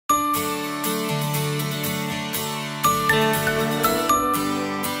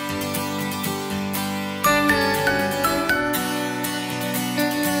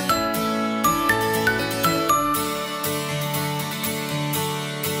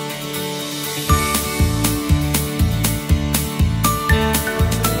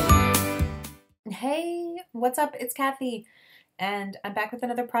What's up? It's Kathy, and I'm back with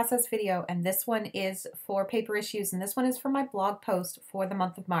another process video, and this one is for paper issues, and this one is for my blog post for the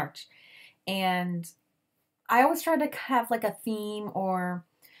month of March. And I always try to have like a theme or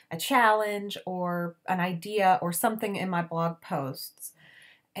a challenge or an idea or something in my blog posts.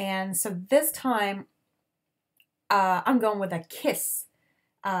 And so this time, I'm going with a KISS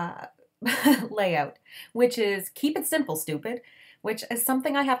uh, layout, which is keep it simple, stupid, which is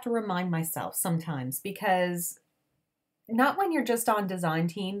something I have to remind myself sometimes because not when you're just on design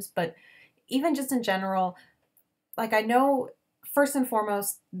teams, but even just in general, like I know first and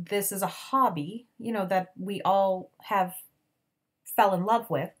foremost, this is a hobby, that we all have fell in love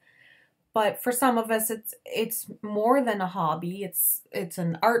with. But for some of us, it's more than a hobby. It's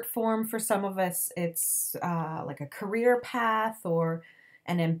an art form. For some of us, it's like a career path or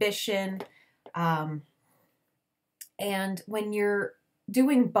an ambition. Um, and when you're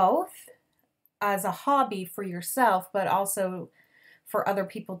doing both as a hobby for yourself, but also for other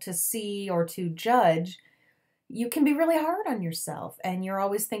people to see or to judge, you can be really hard on yourself. And you're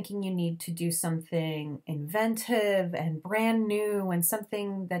always thinking you need to do something inventive and brand new and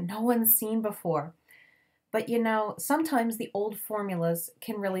something that no one's seen before. But sometimes the old formulas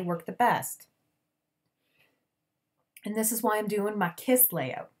can really work the best. And this is why I'm doing my KISS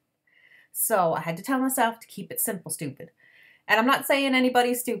layout. So I had to tell myself to keep it simple, stupid. And I'm not saying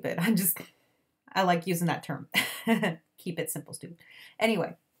anybody's stupid. I like using that term. Keep it simple, stupid.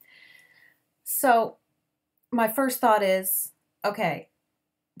 Anyway, so my first thought is, okay,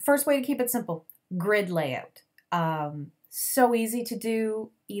 first way to keep it simple, grid layout. So easy to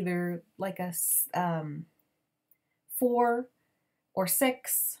do, either like a 4 or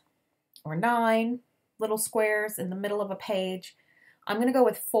 6 or 9 little squares in the middle of a page. I'm going to go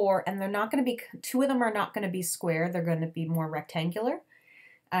with 4, and they're not going to be, 2 of them are not going to be square. They're going to be more rectangular.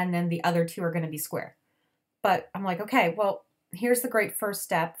 And then the other 2 are going to be square. But I'm like, okay, well, here's the great first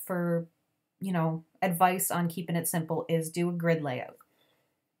step for, advice on keeping it simple is do a grid layout.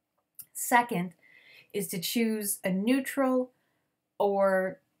 Second is to choose a neutral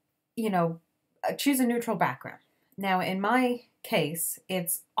or, choose a neutral background. Now, in my case,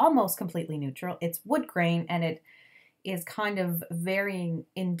 it's almost completely neutral. It's wood grain, and it is kind of varying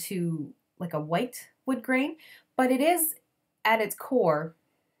into like a white wood grain, but it is at its core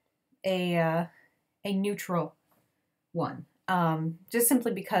a neutral one, just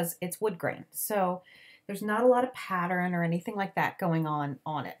simply because it's wood grain. So there's not a lot of pattern or anything like that going on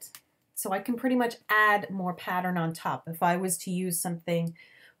it. So I can pretty much add more pattern on top. If I was to use something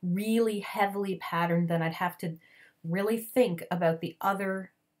really heavily patterned, then I'd have to really think about the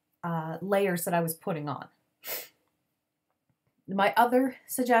other layers that I was putting on. My other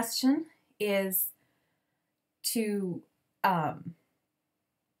suggestion is to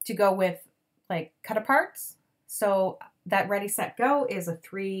go with like cut aparts. So that Ready, Set, Go is a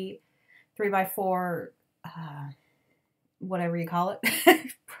 3x4, whatever you call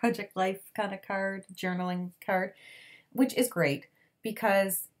it, Project Life kind of card, journaling card, which is great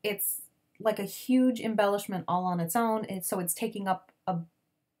because it's like a huge embellishment all on its own. So it's taking up a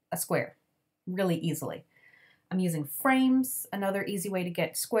square really easily. I'm using frames, another easy way to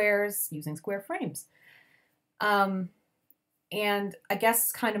get squares, using square frames. And I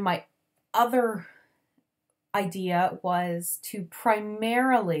guess kind of my other idea was to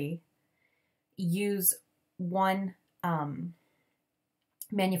primarily use one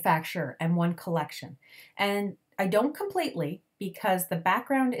manufacturer and one collection. And I don't completely, because the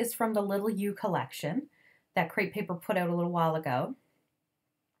background is from the Little U collection that Crate Paper put out a little while ago.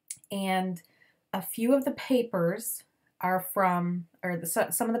 And a few of the papers are from,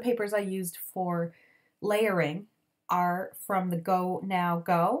 some of the papers I used for layering are from the Go Now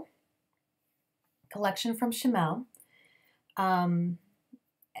Go collection from Chamel. And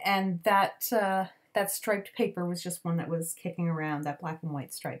that striped paper was just one that was kicking around, that black and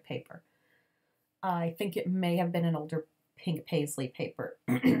white striped paper. I think it may have been an older pink paisley paper.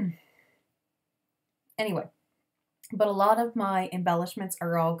 Anyway, but a lot of my embellishments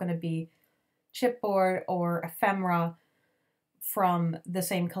are all going to be chipboard or ephemera from the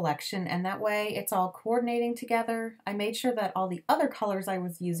same collection, and that way it's all coordinating together. I made sure that all the other colors I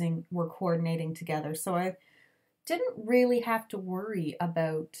was using were coordinating together, so I didn't really have to worry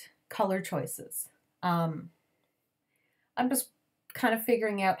about color choices. I'm just kind of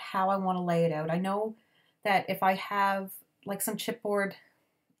figuring out how I want to lay it out. I know that if I have like some chipboard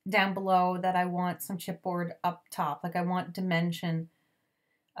down below, that I want some chipboard up top, like I want dimension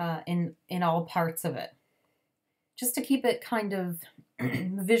in all parts of it, just to keep it kind of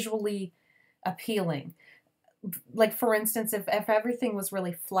visually appealing. Like for instance, if everything was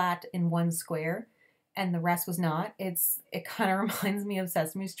really flat in one square and the rest was not. It kind of reminds me of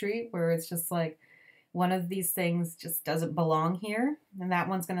Sesame Street, where it's just like one of these things just doesn't belong here, and that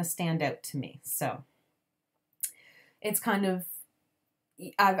one's going to stand out to me. So it's kind of,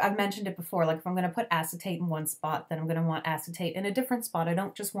 I've mentioned it before, like if I'm going to put acetate in one spot, then I'm going to want acetate in a different spot. I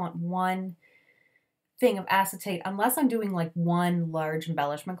don't just want one thing of acetate unless I'm doing like one large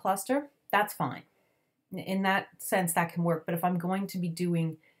embellishment cluster. That's fine. In that sense, that can work. But if I'm going to be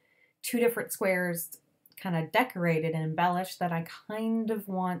doing two different squares kind of decorated and embellished, then I kind of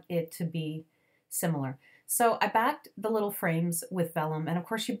want it to be similar. So I backed the little frames with vellum, and of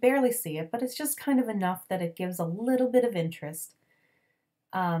course you barely see it, but it's just kind of enough that it gives a little bit of interest.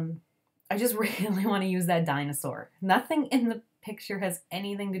 I just really want to use that dinosaur. Nothing in the picture has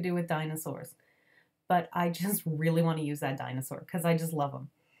anything to do with dinosaurs, but I just really want to use that dinosaur because I just love him.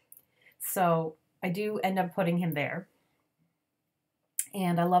 So I do end up putting him there.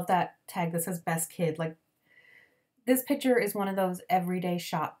 And I love that tag that says best kid. Like, this picture is one of those everyday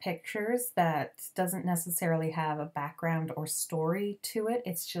shot pictures that doesn't necessarily have a background or story to it.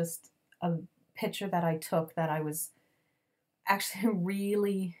 It's just a picture that I took that I was actually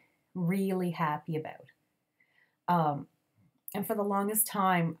really, really happy about. And for the longest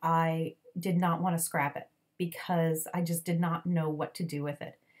time, I did not want to scrap it because I just did not know what to do with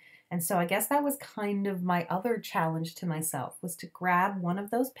it. And so I guess that was kind of my other challenge to myself, was to grab one of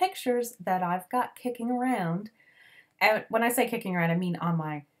those pictures that I've got kicking around. And when I say kicking around, I mean on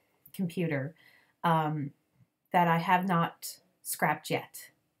my computer, that I have not scrapped yet,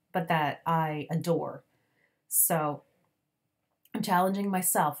 but that I adore. So I'm challenging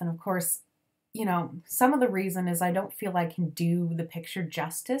myself. And of course, you know, some of the reason is I don't feel I can do the picture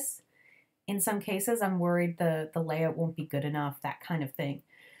justice. In some cases, I'm worried the layout won't be good enough, that kind of thing.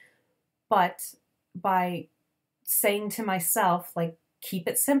 But by saying to myself, like, keep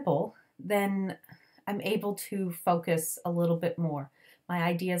it simple, then I'm able to focus a little bit more. My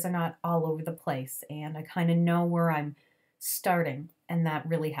ideas are not all over the place, and I kind of know where I'm starting, and that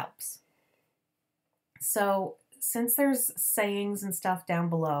really helps. So since there's sayings and stuff down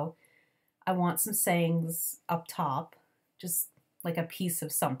below, I want some sayings up top, just like a piece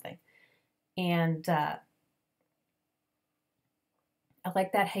of something. And I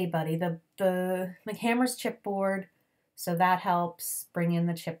like that hey buddy, the hammer's chipboard, so that helps bring in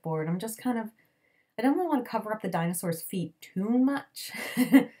the chipboard. I'm just kind of, I don't want to cover up the dinosaur's feet too much.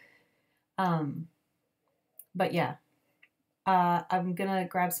 But yeah, I'm gonna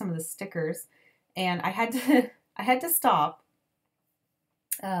grab some of the stickers, and I had to stop.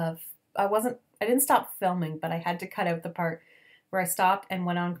 I didn't stop filming, but I had to cut out the part where I stopped and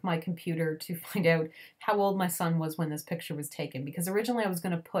went on my computer to find out how old my son was when this picture was taken. Because originally I was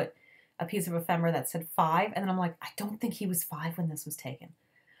going to put a piece of ephemera that said 5, and then I'm like, I don't think he was 5 when this was taken.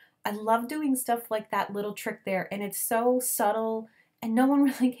 I love doing stuff like that little trick there, and it's so subtle, and no one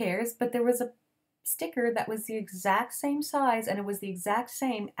really cares, but there was a sticker that was the exact same size, and it was the exact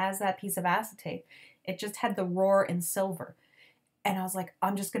same as that piece of acetate. It just had the roar in silver. And I was like,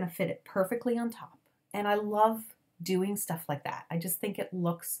 I'm just going to fit it perfectly on top. And I love doing stuff like that. I just think it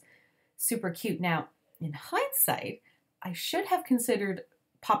looks super cute. Now, in hindsight, I should have considered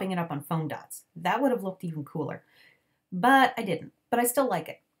popping it up on foam dots. That would have looked even cooler. But I didn't. But I still like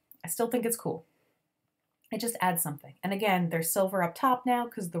it. I still think it's cool. It just adds something. And again, there's silver up top now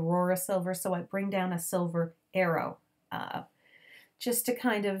because the roar is silver, so I bring down a silver arrow just to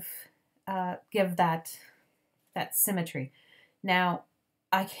kind of give that symmetry. Now,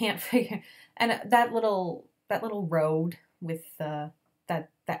 I can't figure, and that little road with that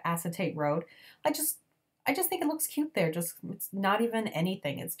acetate road, I just think it looks cute there. Just, it's not even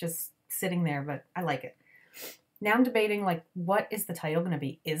anything. It's just sitting there, but I like it. Now I'm debating, like, what is the title going to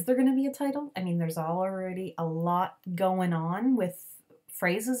be? Is there going to be a title? I mean, there's already a lot going on with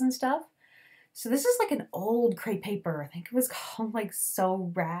phrases and stuff. So this is like an old crepe paper. I think it was called like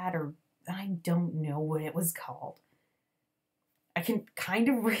So Rad, or I don't know what it was called. I can kind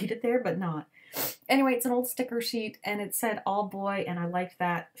of read it there, but not. Anyway, it's an old sticker sheet, and it said all boy, and I liked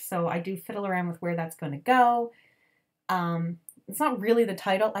that. So I do fiddle around with where that's going to go. It's not really the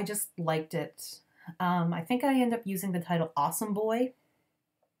title. I just liked it. I think I end up using the title Awesome Boy.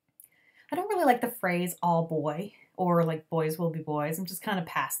 I don't really like the phrase all boy or like boys will be boys. I'm just kind of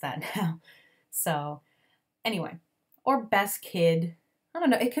past that now. So anyway, or best kid. I don't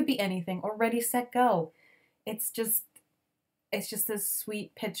know. It could be anything. Or ready, set, go. It's just this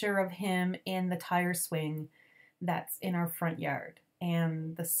sweet picture of him in the tire swing that's in our front yard.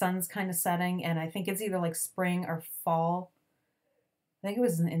 And the sun's kind of setting, and I think it's either like spring or fall. I think it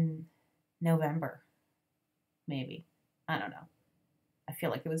was in November, maybe. I don't know. I feel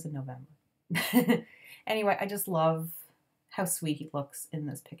like it was in November. Anyway, I just love how sweet he looks in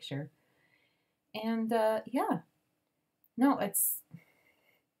this picture. And yeah, no, it's,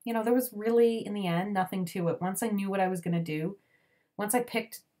 you know, there was really, in the end, nothing to it. Once I knew what I was going to do, once I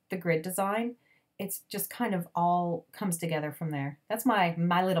picked the grid design, it's just kind of all comes together from there. That's my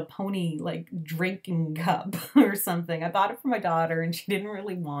My Little Pony, like, drinking cup or something. I bought it for my daughter and she didn't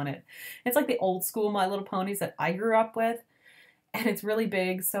really want it. It's like the old school My Little Ponies that I grew up with, and it's really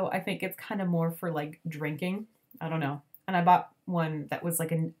big, so I think it's kind of more for, like, drinking. I don't know. And I bought one that was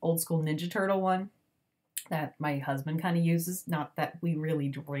like an old school Ninja Turtle one that my husband kind of uses. Not that we really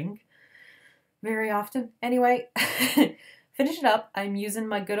drink very often. Anyway, finish it up. I'm using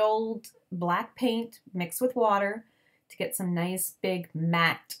my good old black paint mixed with water to get some nice big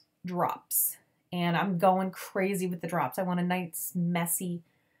matte drops. And I'm going crazy with the drops. I want a nice messy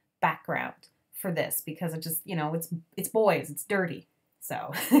background for this because it just, you know, it's boys, it's dirty.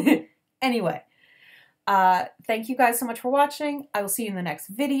 So anyway, thank you guys so much for watching. I will see you in the next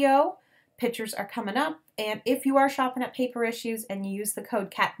video. Pictures are coming up. And if you are shopping at Paper Issues and you use the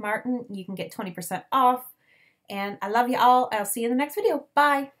code CATMARTIN, you can get 20% off. And I love you all. I'll see you in the next video.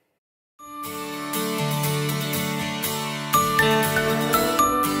 Bye.